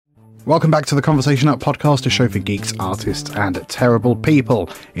Welcome back to the Conversation Up podcast, a show for geeks, artists, and terrible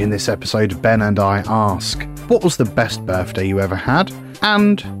people. In this episode, Ben and I ask, what was the best birthday you ever had?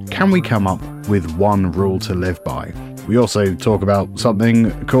 And can we come up with one rule to live by? We also talk about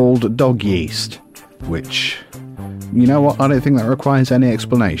something called dog yeast, which, you know what, I don't think that requires any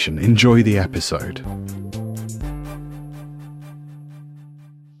explanation. Enjoy the episode.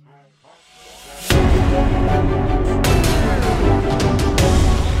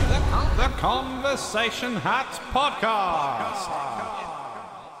 Conversation Hat Podcast.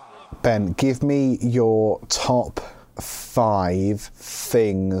 Ben, give me your top 5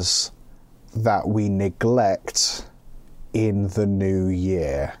 things that we neglect in the new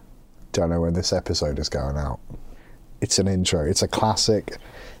year. Don't know when this episode is going out. It's an intro. It's a classic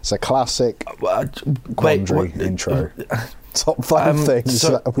quandary intro. Top 5 things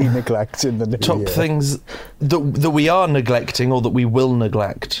that we neglect in the new year. Top things that we are neglecting or that we will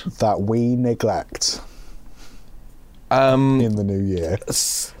neglect. That we neglect in the new year.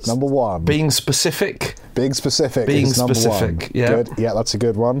 Number 1. Being specific. Being specific. Being is number specific. 1. Yeah. Good. Yeah, that's a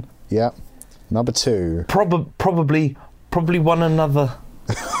good one. Yeah. Number 2. Probably one another.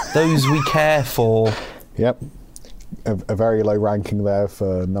 Those we care for. Yep. A very low ranking there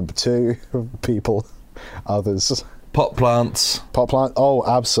for number 2. People. Others. Pot plants. Pot plant? Oh,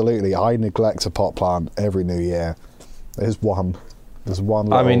 absolutely. I neglect a pot plant every new year. There's one.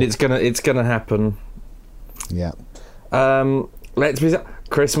 I mean, it's gonna happen. Yeah. Let's be.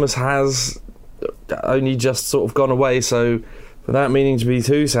 Christmas has only just sort of gone away, so without meaning to be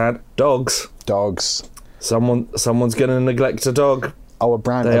too sad, dogs. Someone's gonna neglect a dog. Oh, a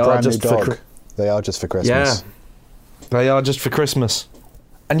brand new dog. They are just for Christmas. Yeah. They are just for Christmas.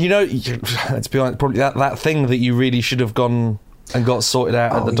 And you know, let's be honest, probably that thing that you really should have gone and got sorted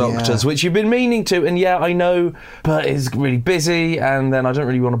out at the doctor's, which you've been meaning to, and yeah, I know, but it's really busy, and then I don't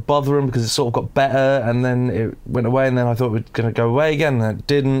really want to bother him because it sort of got better, and then it went away, and then I thought it was going to go away again, and it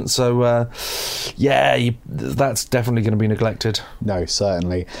didn't, so that's definitely going to be neglected. No,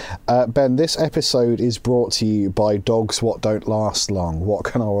 certainly. Ben, this episode is brought to you by Dogs What Don't Last Long. What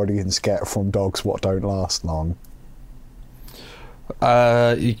can our audience get from Dogs What Don't Last Long?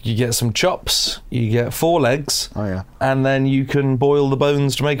 You get some chops, you get 4 legs, and then you can boil the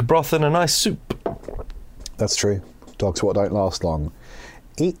bones to make a broth and a nice soup. That's true. Dogs What Don't Last Long.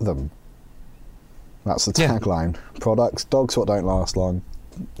 Eat them. That's the tagline. Products, Dogs What Don't Last Long.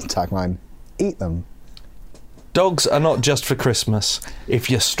 Tagline, eat them. Dogs are not just for Christmas. If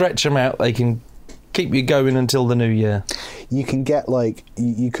you stretch them out, they can keep you going until the new year. You can get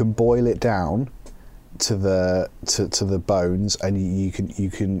you can boil it down to the bones, and you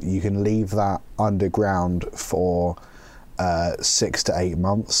can leave that underground for 6 to 8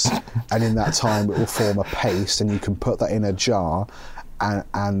 months, and in that time it will form a paste, and you can put that in a jar,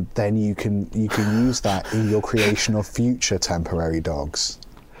 and then you can use that in your creation of future temporary dogs,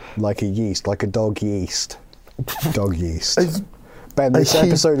 like a dog yeast. Dog yeast. Ben, this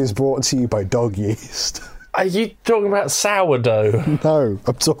episode is brought to you by Dog Yeast. Are you talking about sourdough? No,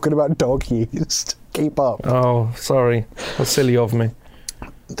 I'm talking about dog yeast. Keep up. Oh, sorry. How silly of me.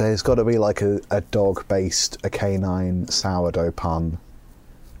 There's got to be a dog-based, a canine sourdough pun.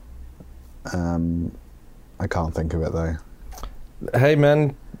 I can't think of it, though. Hey,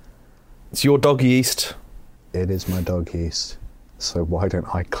 man. It's your dog yeast. It is my dog yeast. So why don't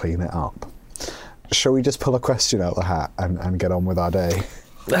I clean it up? Shall we just pull a question out the hat and get on with our day?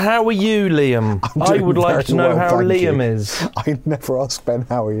 How are you, Liam? I would like to know how Liam is. I never ask Ben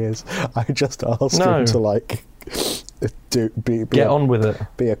how he is. I just ask him to get on with it.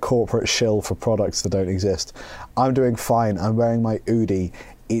 Be a corporate shill for products that don't exist. I'm doing fine. I'm wearing my Oodie.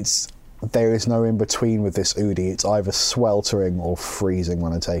 There is no in between with this Oodie. It's either sweltering or freezing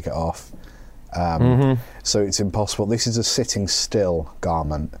when I take it off. So it's impossible. This is a sitting still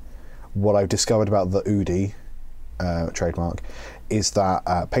garment. What I've discovered about the Oodie trademark is that,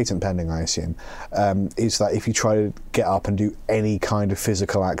 patent pending I assume, is that if you try to get up and do any kind of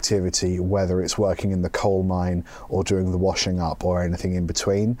physical activity, whether it's working in the coal mine or doing the washing up or anything in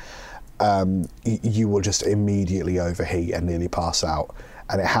between, you will just immediately overheat and nearly pass out.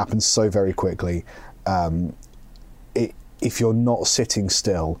 And it happens so very quickly. If you're not sitting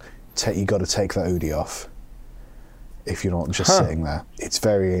still, you got to take that Oodie off. If you're not just sitting there,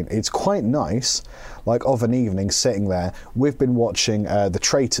 it's quite nice. Like, of an evening sitting there, we've been watching The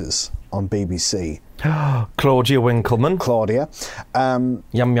Traitors on BBC. Claudia Winkleman. Claudia. Yum,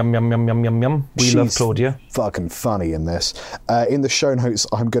 yum, yum, yum, yum, yum, yum. We love Claudia. Fucking funny in this. In the show notes,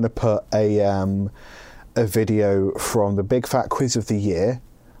 I'm going to put a video from the Big Fat Quiz of the Year,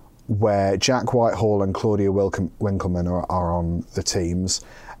 where Jack Whitehall and Claudia Winkleman are on the teams.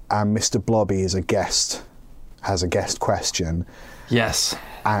 and Mr. Blobby is a guest, has a guest question. Yes.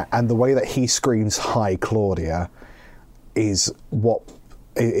 And the way that he screams, "Hi, Claudia," is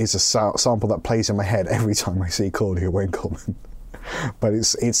a sample that plays in my head every time I see Claudia Winkleman. But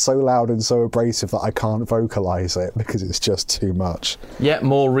it's so loud and so abrasive that I can't vocalise it because it's just too much. Yet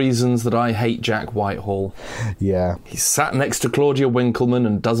more reasons that I hate Jack Whitehall. Yeah. He's sat next to Claudia Winkleman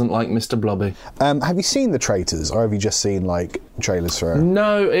and doesn't like Mr. Blobby. Have you seen The Traitors, or have you just seen, like, trailers for it?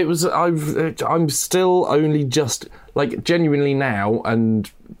 No, I'm still only just, like, genuinely now,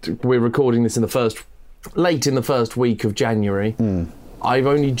 and we're recording this late in the first week of January. I've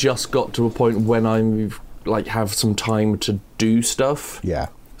only just got to a point when I'm like have some time to do stuff. Yeah.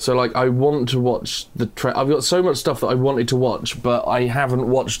 So like I want to watch I've got so much stuff that I wanted to watch, but I haven't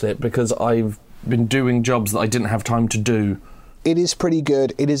watched it because I've been doing jobs that I didn't have time to do. It is pretty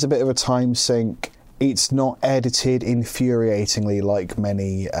good. It is a bit of a time sink. It's not edited infuriatingly like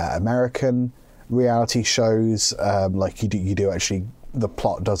many American reality shows. Like you do actually, the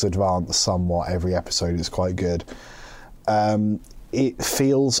plot does advance somewhat. Every episode is quite good. It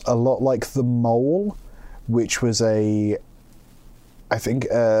feels a lot like The Mole, which was I think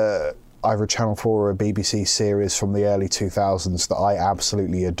either a Channel 4 or a BBC series from the early 2000s that I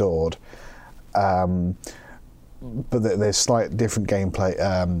absolutely adored. But there's slight different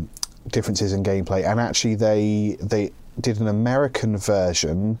gameplay, differences in gameplay, and actually they did an American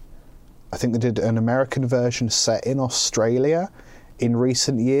version. I think they did an American version set in Australia in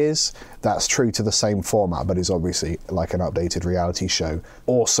recent years. That's true to the same format, but is obviously like an updated reality show.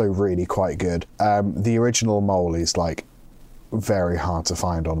 Also really quite good. The original Mole is like very hard to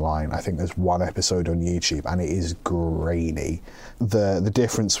find online. I think there's one episode on YouTube and it is grainy. The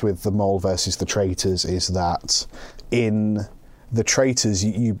difference with The Mole versus The Traitors is that in The Traitors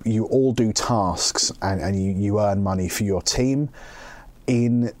you all do tasks and you earn money for your team.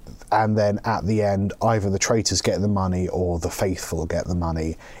 And then at the end, either the traitors get the money or the faithful get the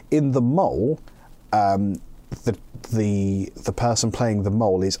money. In The Mole, the person playing the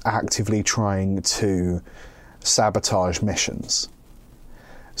mole is actively trying to sabotage missions.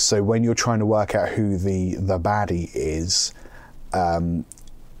 So when you're trying to work out who the baddie is,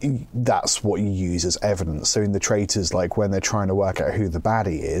 that's what you use as evidence. So in The Traitors, like when they're trying to work out who the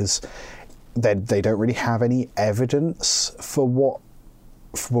baddie is, they don't really have any evidence for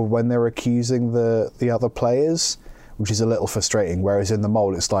when they're accusing the other players, which is a little frustrating. Whereas in The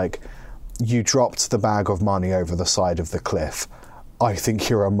Mole, it's like, you dropped the bag of money over the side of the cliff. I think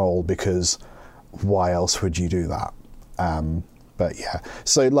you're a mole because why else would you do that? But yeah,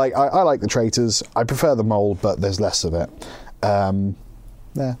 so like I like The Traitors. I prefer The Mole, but there's less of it.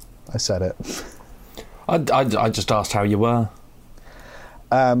 Yeah, I said it. I just asked how you were.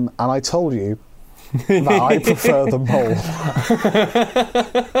 And I told you that I prefer The Mole.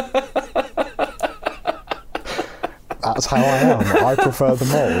 That's how I am. I prefer The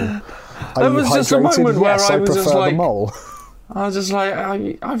Mole. There was just a moment where I was just like, The Mole. I was just like,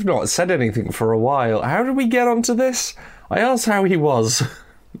 I've not said anything for a while. How did we get onto this? I asked how he was,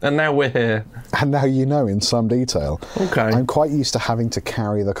 and now we're here. And now you know in some detail. Okay. I'm quite used to having to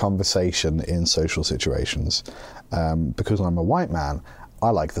carry the conversation in social situations. Because I'm a white man, I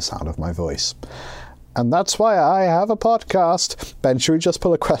like the sound of my voice. And that's why I have a podcast. Ben, should we just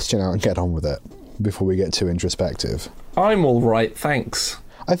pull a question out and get on with it before we get too introspective? I'm all right, thanks.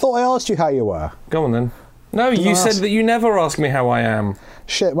 I thought I asked you how you were. Go on then. No, you said that you never ask me how I am.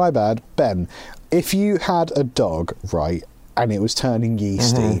 Shit, my bad. Ben, if you had a dog, right, and it was turning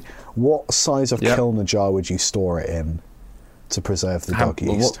yeasty, what size of Kilner jar would you store it in to preserve the dog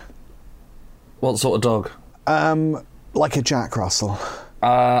yeast? What sort of dog? Like a Jack Russell.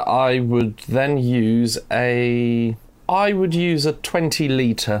 I would then use a 20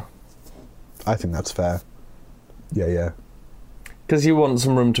 litre. I think that's fair. Yeah. Because you want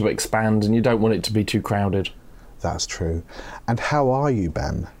some room to expand and you don't want it to be too crowded. That's true. And how are you,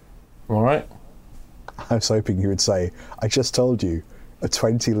 Ben? All right. I was hoping you would say, I just told you, a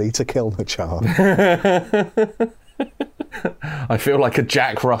 20 litre Kilner jar. I feel like a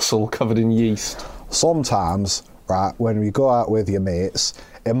Jack Russell covered in yeast. Sometimes, right, when we go out with your mates,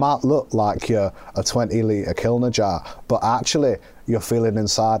 it might look like you're a 20 litre Kilner jar, but actually you're feeling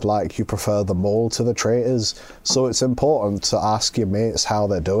inside like you prefer the Mole to the Traitors. So it's important to ask your mates how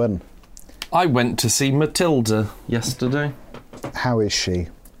they're doing. I went to see Matilda yesterday. How is she?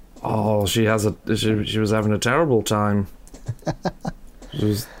 Oh, she was having a terrible time.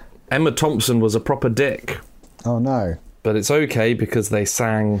 Emma Thompson was a proper dick. Oh no. But it's okay because they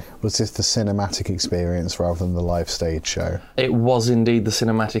sang... Was this the cinematic experience rather than the live stage show? It was indeed the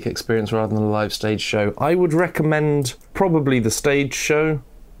cinematic experience rather than the live stage show. I would recommend probably the stage show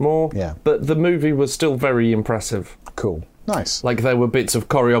more. Yeah. But the movie was still very impressive. Cool. Nice. Like, there were bits of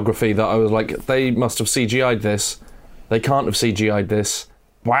choreography that I was like, they must have CGI'd this. They can't have CGI'd this.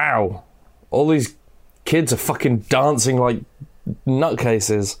 Wow. All these kids are fucking dancing like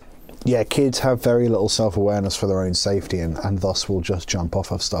nutcases. Yeah, kids have very little self-awareness for their own safety and thus will just jump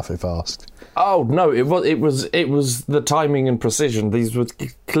off of stuff if asked. Oh, no, it was the timing and precision. These were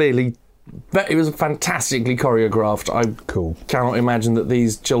clearly... It was fantastically choreographed. I cannot imagine that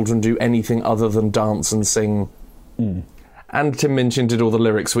these children do anything other than dance and sing. Mm. And Tim Minchin did all the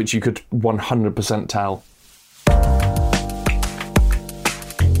lyrics, which you could 100% tell.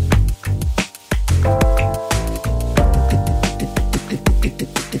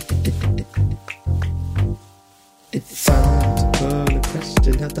 It's time to pull a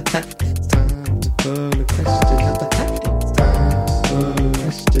question out the hat. It's time to pull a question out the hat. It's time to pull a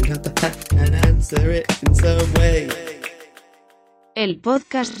question out the hat and answer it in some way. El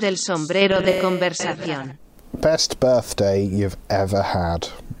podcast del sombrero de conversación. Best birthday you've ever had?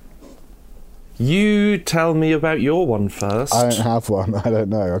 You tell me about your one first. I don't have one. I don't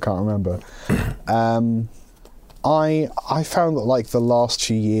know. I can't remember. I found that like the last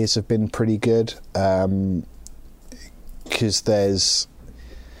few years have been pretty good. Because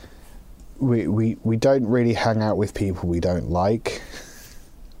we don't really hang out with people we don't like,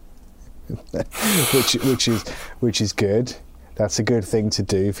 which is good. That's a good thing to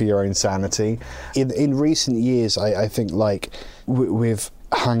do for your own sanity. In recent years, I think like we've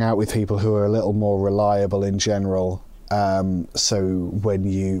hung out with people who are a little more reliable in general. So when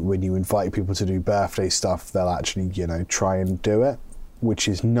you invite people to do birthday stuff, they'll actually try and do it, which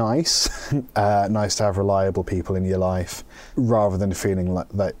is nice. Nice to have reliable people in your life, rather than feeling like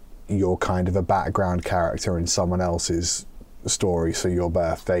that you're kind of a background character in someone else's story, so your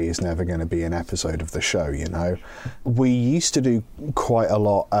birthday is never going to be an episode of the show, We used to do quite a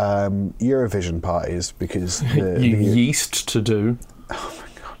lot Eurovision parties because... Yeast to do. Oh my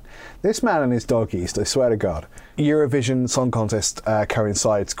God. This man and his dog Yeast, I swear to God. Eurovision Song Contest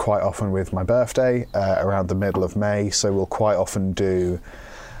coincides quite often with my birthday, around the middle of May, so we'll quite often do...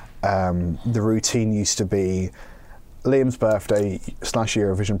 the routine used to be Liam's birthday /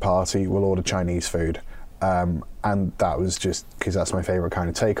 Eurovision party, we'll order Chinese food. And that was just because that's my favourite kind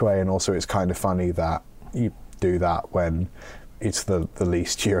of takeaway, and also it's kind of funny that you do that when it's the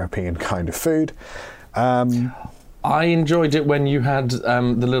least European kind of food. I enjoyed it when you had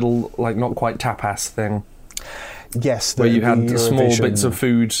the little, like, not quite tapas thing. Yes, where you had small bits of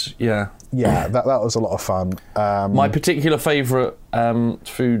food, yeah. Yeah, that was a lot of fun. My particular favourite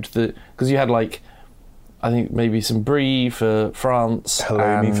food, because you had, like, I think maybe some brie for France.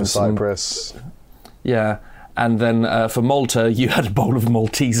 Halloumi for Cyprus. Yeah, and then for Malta, you had a bowl of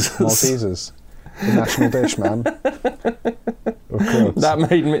Maltesers. Maltesers. The national dish, man. Of course. That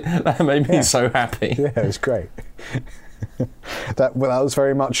made me so happy. Yeah, it was great. That was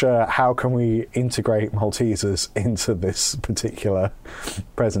very much how can we integrate Maltesers into this particular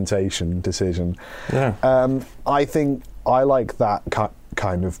presentation decision. Yeah. I think I like that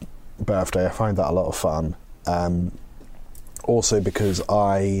kind of birthday. I find that a lot of fun. Also because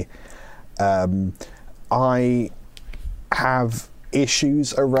I have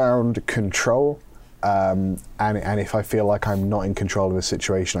issues around control, and if I feel like I'm not in control of a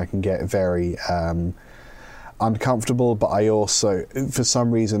situation, I can get very uncomfortable. But I also, for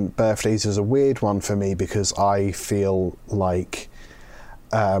some reason, birthdays is a weird one for me because I feel like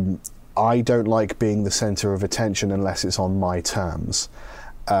I don't like being the centre of attention unless it's on my terms,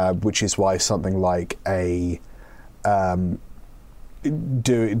 which is why something like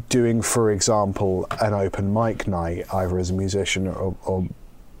doing, for example, an open mic night, either as a musician or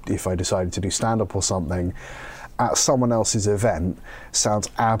if I decided to do stand-up or something, at someone else's event sounds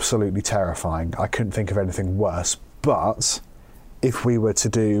absolutely terrifying. I couldn't think of anything worse. But if we were to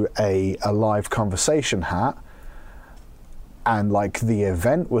do a live conversation hat and like the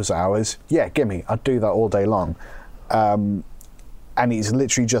event was ours, yeah, gimme, I'd do that all day long. And it's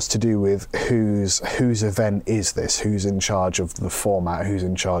literally just to do with whose event is this, who's in charge of the format, who's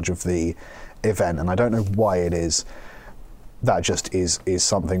in charge of the event, and I don't know why it is. That just is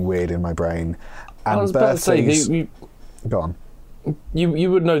something weird in my brain. And I was about to say, go on.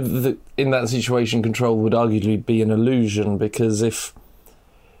 You would know that in that situation, control would arguably be an illusion, because if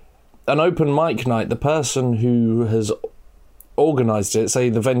an open mic night, the person who has organised it, say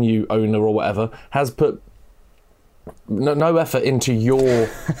the venue owner or whatever, has put no effort into your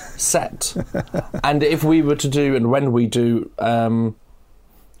set. And if we were to do, and when we do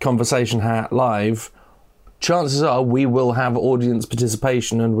Conversation Hat live, chances are we will have audience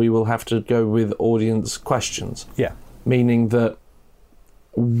participation and we will have to go with audience questions. Yeah. Meaning that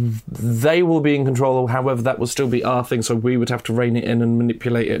they will be in control. However, that will still be our thing, so we would have to rein it in and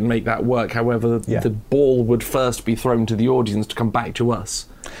manipulate it and make that work. However, the ball would first be thrown to the audience to come back to us.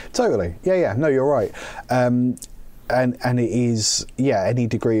 Totally. Yeah. No, you're right. And it is, any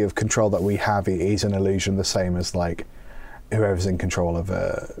degree of control that we have, it is an illusion, the same as like whoever's in control of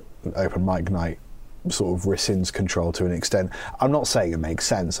open mic night sort of rescinds control to an extent. I'm not saying it makes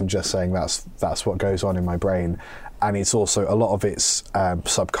sense. I'm just saying that's what goes on in my brain. And it's also, a lot of it's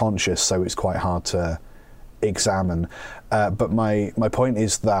subconscious, so it's quite hard to examine. But my point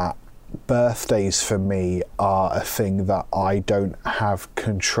is that birthdays for me are a thing that I don't have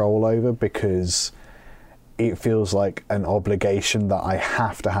control over, because it feels like an obligation that I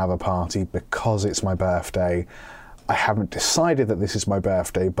have to have a party because it's my birthday. I haven't decided that this is my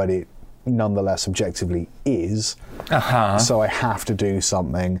birthday, but it nonetheless objectively is. So I have to do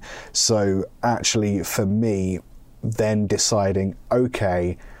something. So actually, for me, then deciding,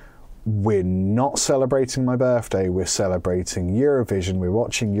 okay, we're not celebrating my birthday, we're celebrating Eurovision, we're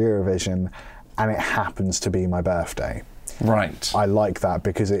watching Eurovision, and it happens to be my birthday. Right. I like that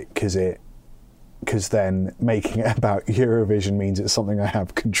because then making it about Eurovision means it's something I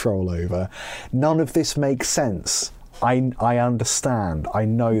have control over. None of this makes sense. I understand. I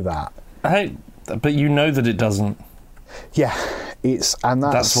know that. Hey, but you know that it doesn't. Yeah,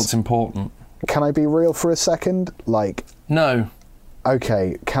 that's what's important. Can I be real for a second? Like, no.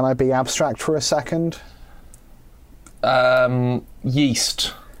 Okay, can I be abstract for a second?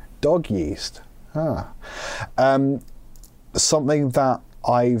 Yeast. Dog yeast. Something that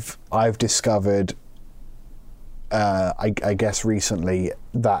I've discovered, I guess recently,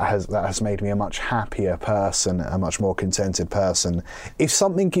 that has made me a much happier person, a much more contented person. If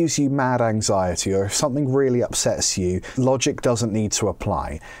something gives you mad anxiety, or if something really upsets you, logic doesn't need to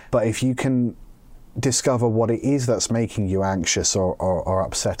apply. But if you can discover what it is that's making you anxious or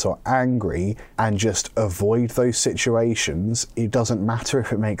upset or angry, and just avoid those situations, it doesn't matter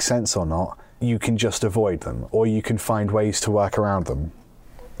if it makes sense or not, you can just avoid them, or you can find ways to work around them.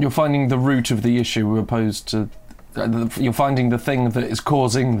 You're finding the root of the issue, opposed to you're finding the thing that is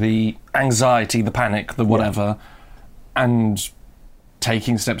causing the anxiety, the panic, the whatever, and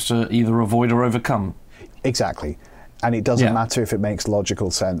taking steps to either avoid or overcome. Exactly. And it doesn't matter if it makes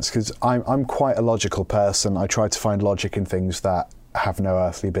logical sense, because I'm quite a logical person. I try to find logic in things that have no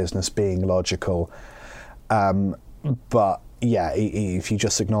earthly business being logical. But yeah, if you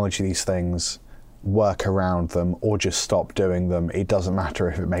just acknowledge these things, work around them, or just stop doing them, it doesn't matter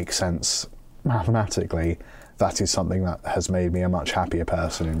if it makes sense mathematically. That is something that has made me a much happier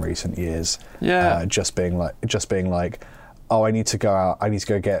person in recent years. Yeah. Just being like, oh, I need to go out. I need to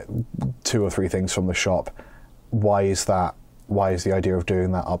go get 2 or 3 things from the shop. Why is that? Why is the idea of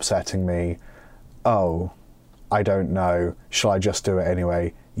doing that upsetting me? Oh, I don't know. Shall I just do it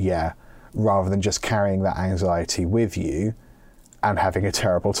anyway? Yeah. Rather than just carrying that anxiety with you and having a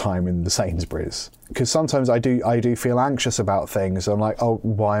terrible time in the Sainsbury's. Because sometimes I do feel anxious about things. I'm like, oh,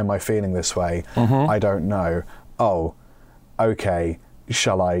 why am I feeling this way? I don't know. Oh, okay,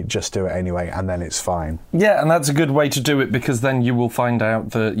 shall I just do it anyway? And then it's fine. Yeah, and that's a good way to do it, because then you will find out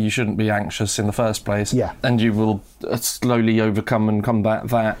that you shouldn't be anxious in the first place. Yeah. And you will slowly overcome and combat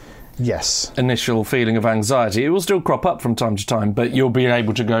that initial feeling of anxiety. It will still crop up from time to time, but you'll be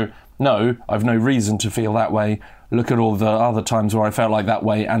able to go, no, I've no reason to feel that way. Look at all the other times where I felt like that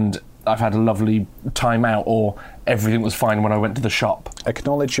way, and I've had a lovely time out, or everything was fine when I went to the shop.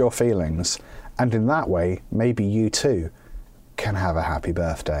 Acknowledge your feelings, and in that way, maybe you too can have a happy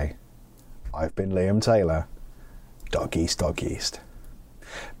birthday. I've been Liam Taylor. Dog Yeast, Dog Yeast.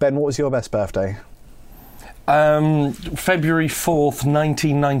 Ben, what was your best birthday? February 4th,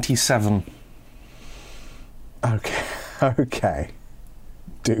 1997. Okay.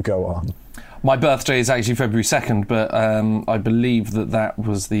 Do go on. My birthday is actually February 2nd, but I believe that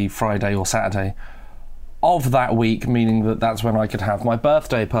was the Friday or Saturday of that week, meaning that that's when I could have my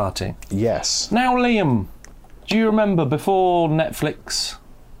birthday party. Yes. Now, Liam, do you remember before Netflix,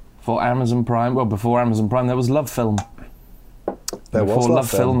 before Amazon Prime, there was Love Film. Before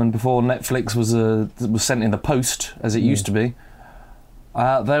Love Film and before Netflix was sent in the post, as it used to be,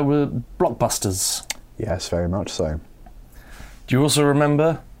 there were blockbusters. Yes, very much so. Do you also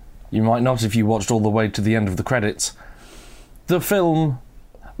remember, you might not if you watched all the way to the end of the credits, the film...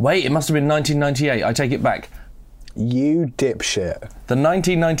 Wait, it must have been 1998, I take it back. You dipshit. The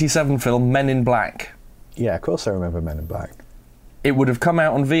 1997 film Men in Black. Yeah, of course I remember Men in Black. It would have come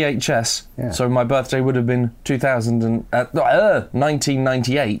out on VHS, so my birthday would have been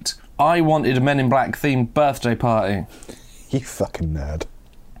 1998. I wanted a Men in Black themed birthday party. You fucking nerd.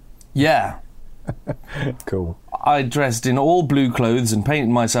 Yeah. Cool. I dressed in all blue clothes and painted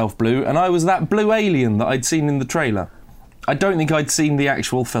myself blue, and I was that blue alien that I'd seen in the trailer. I don't think I'd seen the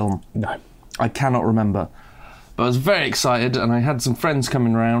actual film. No. I cannot remember. But I was very excited, and I had some friends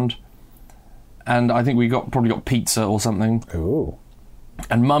coming round, and I think we probably got pizza or something. Ooh.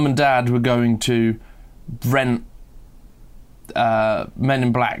 And Mum and Dad were going to rent Men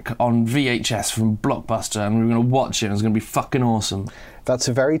in Black on VHS from Blockbuster, and we were going to watch it, and it was going to be fucking awesome. That's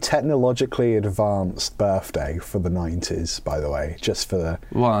a very technologically advanced birthday for the 90s, by the way. Just for the...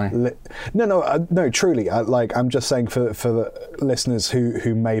 Why? No, truly. I'm just saying for the listeners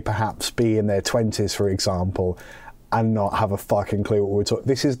who may perhaps be in their 20s, for example, and not have a fucking clue what we're talking...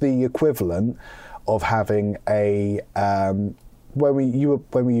 This is the equivalent of having a... When were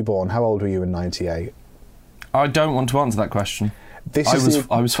you born? How old were you in 98? I don't want to answer that question.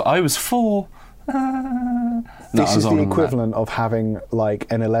 I was 4. This is the equivalent of having like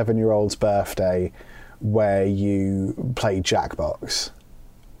an 11-year-old's birthday where you play Jackbox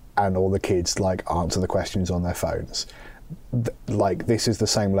and all the kids like answer the questions on their phones. Like, this is the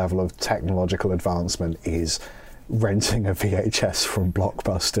same level of technological advancement is renting a VHS from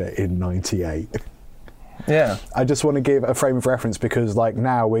Blockbuster in 98. Yeah. I just want to give a frame of reference because like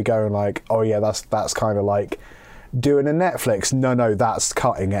now we're going like, oh yeah, that's kind of like doing a Netflix. No, that's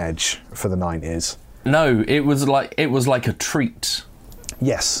cutting edge for the 90s. No, it was like a treat.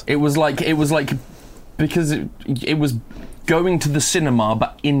 Yes. It was like because it was going to the cinema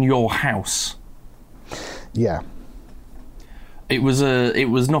but in your house. Yeah. It was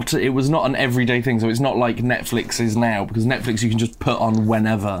not an everyday thing, so it's not like Netflix is now, because Netflix you can just put on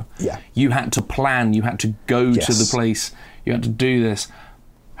whenever. Yeah. You had to plan, you had to go to the place, you had to do this.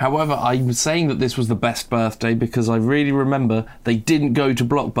 However, I'm saying that this was the best birthday because I really remember they didn't go to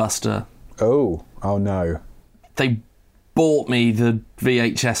Blockbuster. Oh no. They bought me the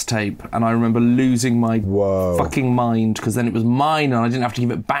VHS tape, and I remember losing my fucking mind, because then it was mine and I didn't have to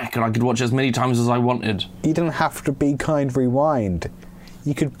give it back and I could watch it as many times as I wanted. You didn't have to be kind rewind.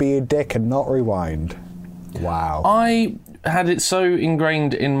 You could be a dick and not rewind. Wow. I had it so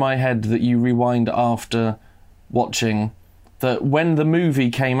ingrained in my head that you rewind after watching that when the movie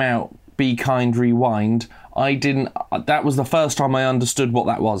came out, Be Kind, Rewind, that was the first time I understood what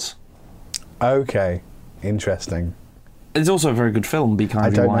that was. Okay. Interesting. It's also a very good film, Be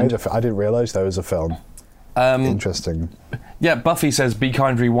Kind, Rewind. I didn't realise there was a film. Interesting. Yeah, Buffy says Be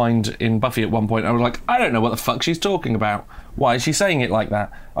Kind, Rewind in Buffy at one point. I was like, I don't know what the fuck she's talking about. Why is she saying it like that?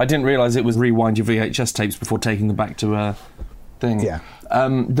 I didn't realise it was rewind your VHS tapes before taking them back to a thing. Yeah.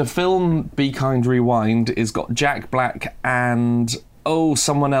 The film Be Kind, Rewind is got Jack Black and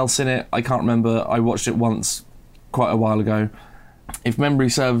someone else in it. I can't remember. I watched it once quite a while ago. If memory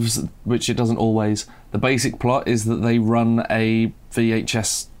serves, which it doesn't always, the basic plot is that they run a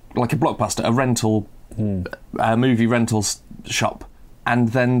VHS, like a Blockbuster, a rental, movie rental shop. And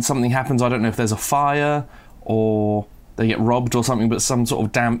then something happens. I don't know if there's a fire or they get robbed or something, but some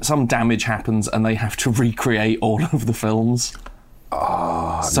sort of some damage happens and they have to recreate all of the films.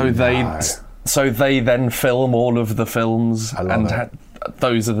 So they then film all of the films. I love it.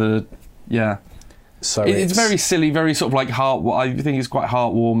 Those are the... Yeah. So it's very silly, very sort of like I think it's quite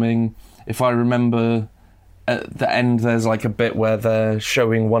heartwarming. If I remember, at the end there's like a bit where they're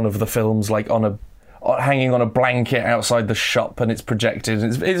showing one of the films like hanging on a blanket outside the shop and it's projected.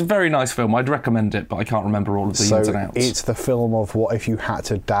 It's a very nice film. I'd recommend it, but I can't remember all of the ins and outs. It's the film of what if you had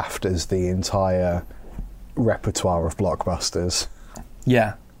to daft as the entire repertoire of blockbusters.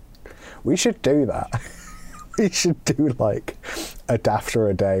 Yeah. We should do that. We should do like a dafter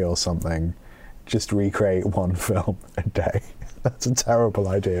a day or something. Just recreate one film a day. That's a terrible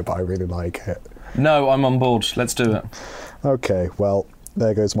idea, but I really like it. No, I'm on board. Let's do it. Okay, well,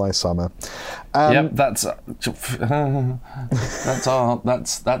 there goes my summer. Yep, that's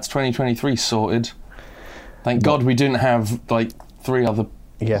 2023 sorted. Thank God we didn't have like 3 other.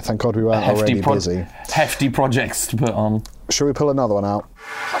 Yeah, thank God we weren't already busy. Hefty projects to put on. Shall we pull another one out?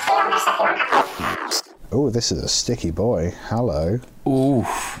 Oh, this is a sticky boy. Hello. Ooh.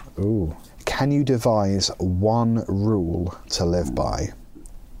 Can you devise one rule to live by?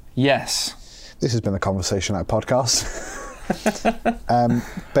 Yes. This has been the Conversation Out podcast.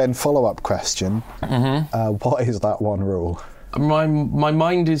 Ben, follow-up question. Mm-hmm. What is that one rule? My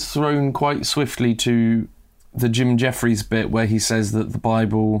mind is thrown quite swiftly to the Jim Jeffries bit where he says that the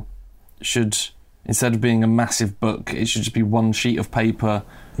Bible should, instead of being a massive book, it should just be one sheet of paper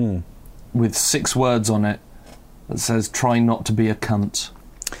with 6 words on it that says, try not to be a cunt.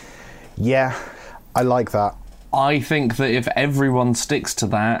 Yeah, I like that. I think that if everyone sticks to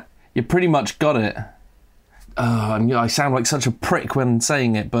that, you pretty much got it. I sound like such a prick when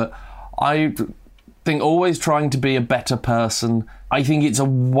saying it, but think always trying to be a better person, I think it's a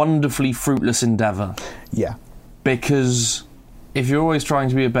wonderfully fruitless endeavour. Yeah. Because if you're always trying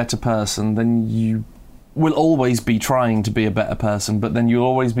to be a better person, then you will always be trying to be a better person, but then you'll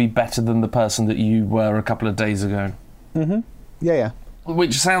always be better than the person that you were a couple of days ago. Mm-hmm. Yeah.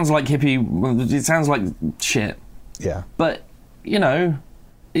 Which sounds like hippie... It sounds like shit. Yeah. But, you know,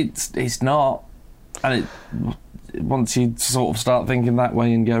 it's not. And once you sort of start thinking that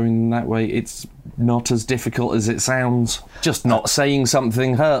way and going that way, it's not as difficult as it sounds. Just not saying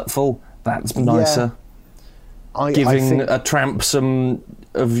something hurtful, that's nicer. Yeah. Giving I think... a tramp some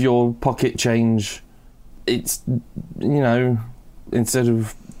of your pocket change, it's, you know, instead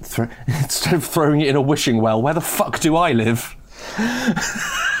of throwing it in a wishing well, where the fuck do I live?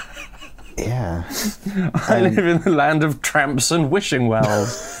 Yeah. I live in the land of tramps and wishing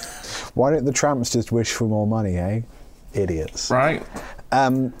wells. Why don't the tramps just wish for more money, eh? Idiots. Right.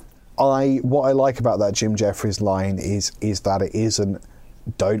 What I like about that Jim Jeffries line is that it isn't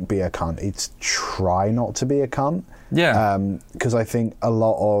don't be a cunt, it's try not to be a cunt. Yeah. Because I think a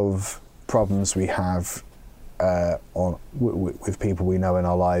lot of problems we have with people we know in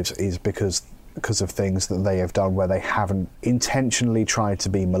our lives is because of things that they have done where they haven't intentionally tried to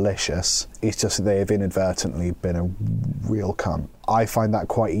be malicious. It's just that they have inadvertently been a real cunt. I find that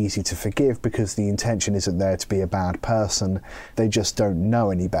quite easy to forgive because the intention isn't there to be a bad person. They just don't know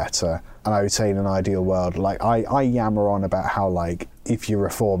any better. And I would say in an ideal world, like I yammer on about how, like, if you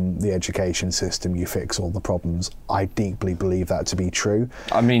reform the education system, you fix all the problems. I deeply believe that to be true.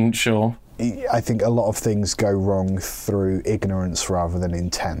 I mean, sure. I think a lot of things go wrong through ignorance rather than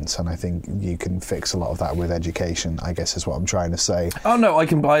intent, and I think you can fix a lot of that with education, I guess is what I'm trying to say. Oh, no, I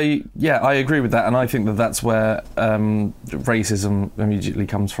agree with that, and I think that that's where racism immediately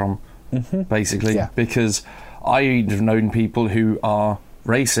comes from, basically, because I've known people who are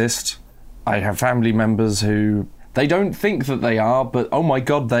racist. I have family members who... They don't think that they are, but oh my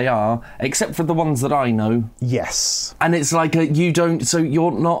God, they are, except for the ones that I know. Yes. And it's like, you don't, so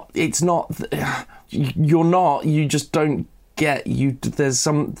you're not, it's not, you're not, you just don't get, there's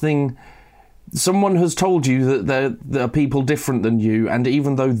something, someone has told you that there are people different than you, and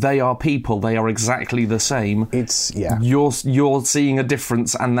even though they are people, they are exactly the same. You're seeing a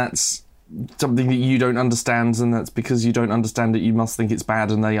difference, and that's something that you don't understand, and that's because you don't understand it, you must think it's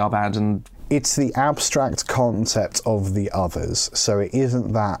bad, and they are bad, and... It's the abstract concept of the others. So it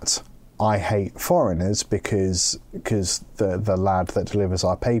isn't that I hate foreigners because the lad that delivers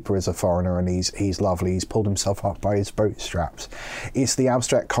our paper is a foreigner and he's lovely, he's pulled himself up by his bootstraps. It's the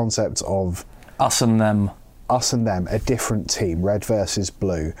abstract concept of... Us and them. Us and them, a different team, red versus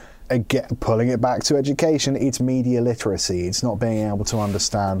blue. Again, pulling it back to education, it's media literacy. It's not being able to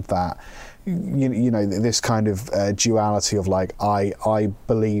understand that... You know, this kind of duality of, like, I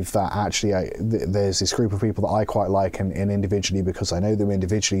believe that actually there's this group of people that I quite like, and individually, because I know them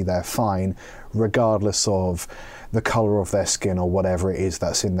individually, they're fine, regardless of the colour of their skin or whatever it is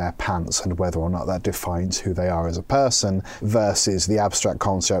that's in their pants, and whether or not that defines who they are as a person, versus the abstract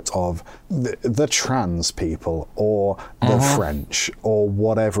concept of the trans people or the French or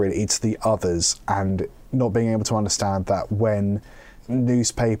whatever it's the others, and not being able to understand that when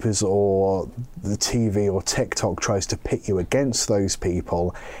newspapers or the TV or TikTok tries to pit you against those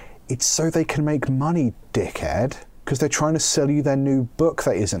people, it's so they can make money, dickhead, because they're trying to sell you their new book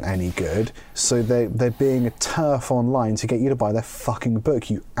that isn't any good, so they're being a turf online to get you to buy their fucking book,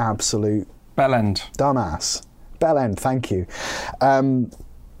 you absolute bellend dumbass. Bellend, thank you.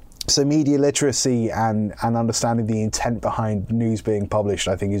 So media literacy and understanding the intent behind news being published,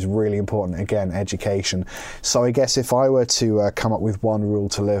 I think, is really important. Again, education. So I guess if I were to come up with one rule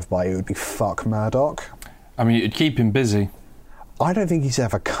to live by, it would be fuck Murdoch. I mean, it'd keep him busy. I don't think he's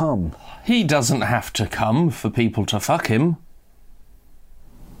ever come. He doesn't have to come for people to fuck him.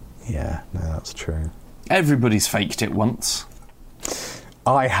 Yeah, no, that's true. Everybody's faked it once.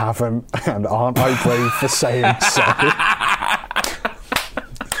 I haven't, and aren't I brave for saying so?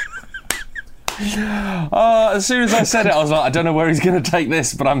 As soon as I said it, I was like, I don't know where he's going to take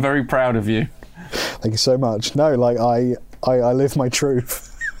this, but I'm very proud of you. Thank you so much. No, like, I live my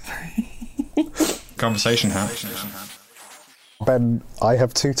truth. Conversation hat. Ben, I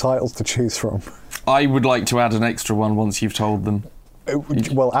have 2 titles to choose from. I would like to add an extra one once you've told them.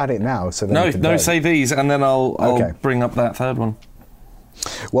 Well, add it now. So then No, say these, and then I'll bring up that third one.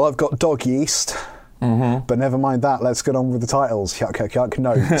 Well, I've got Dog Yeast. But never mind that, let's get on with the titles. Yuck, yuck, yuck.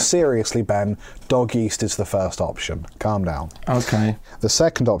 No, seriously, Ben, Dog Yeast is the first option. Calm down. Okay. The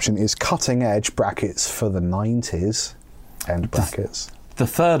second option is Cutting Edge, brackets, for the 90s, end brackets. The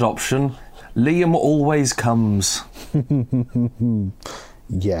third option, Liam always comes.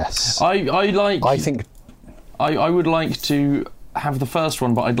 Yes. I think... I would like to have the first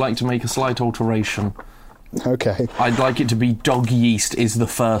one, but I'd like to make a slight alteration. Okay. I'd like it to be dog yeast is the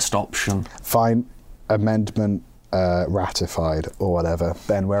first option. Fine. Amendment ratified, or whatever.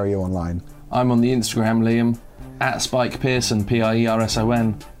 Ben, where are you online? I'm on the Instagram, Liam, at Spike Pearson,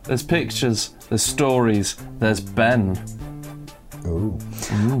 Pierson. There's pictures, there's stories, there's Ben. Ooh.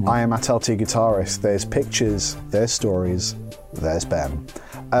 I am at LT Guitarist. There's pictures, there's stories, there's Ben.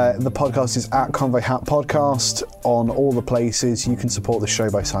 The podcast is at Convoy Hat Podcast on all the places. You can support the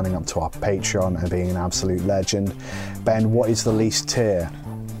show by signing up to our Patreon and being an absolute legend. Ben, what is the least tier?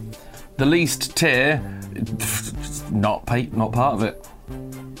 The least tier, not part of it.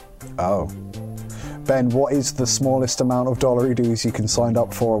 Oh. Ben, what is the smallest amount of dollary dues you can sign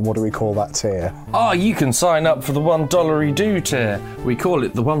up for, and what do we call that tier? You can sign up for the $1 do tier. We call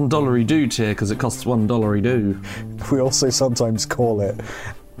it the $1 do tier because it costs $1 do. We also sometimes call it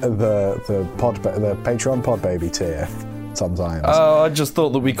the Patreon Pod Baby tier. Sometimes. I just thought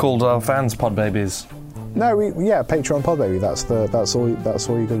that we called our fans Pod Babies. No, Patreon Pod Baby. That's all you got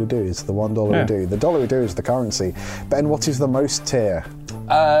to do is the $1 do. The $1 do is the currency. Ben, what is the most tier?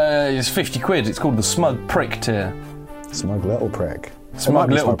 It's £50. It's called the Smug Prick tier. Smug little prick. Smug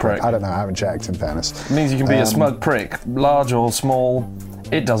little prick. I don't know. I haven't checked. In fairness, It means you can be a smug prick, large or small.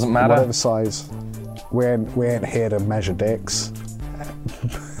 It doesn't matter. Whatever size. We ain't here to measure dicks.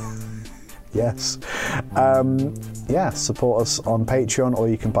 Yes. Support us on Patreon, or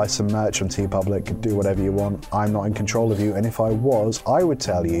you can buy some merch on TeePublic. Do whatever you want. I'm not in control of you, and if I was, I would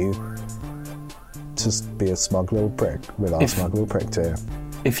tell you to be a smug little prick with our smug little prick tier.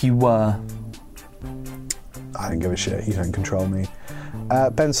 If you were. I don't give a shit. You don't control me.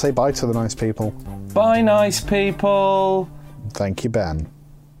 Ben, say bye to the nice people. Bye, nice people. Thank you, Ben.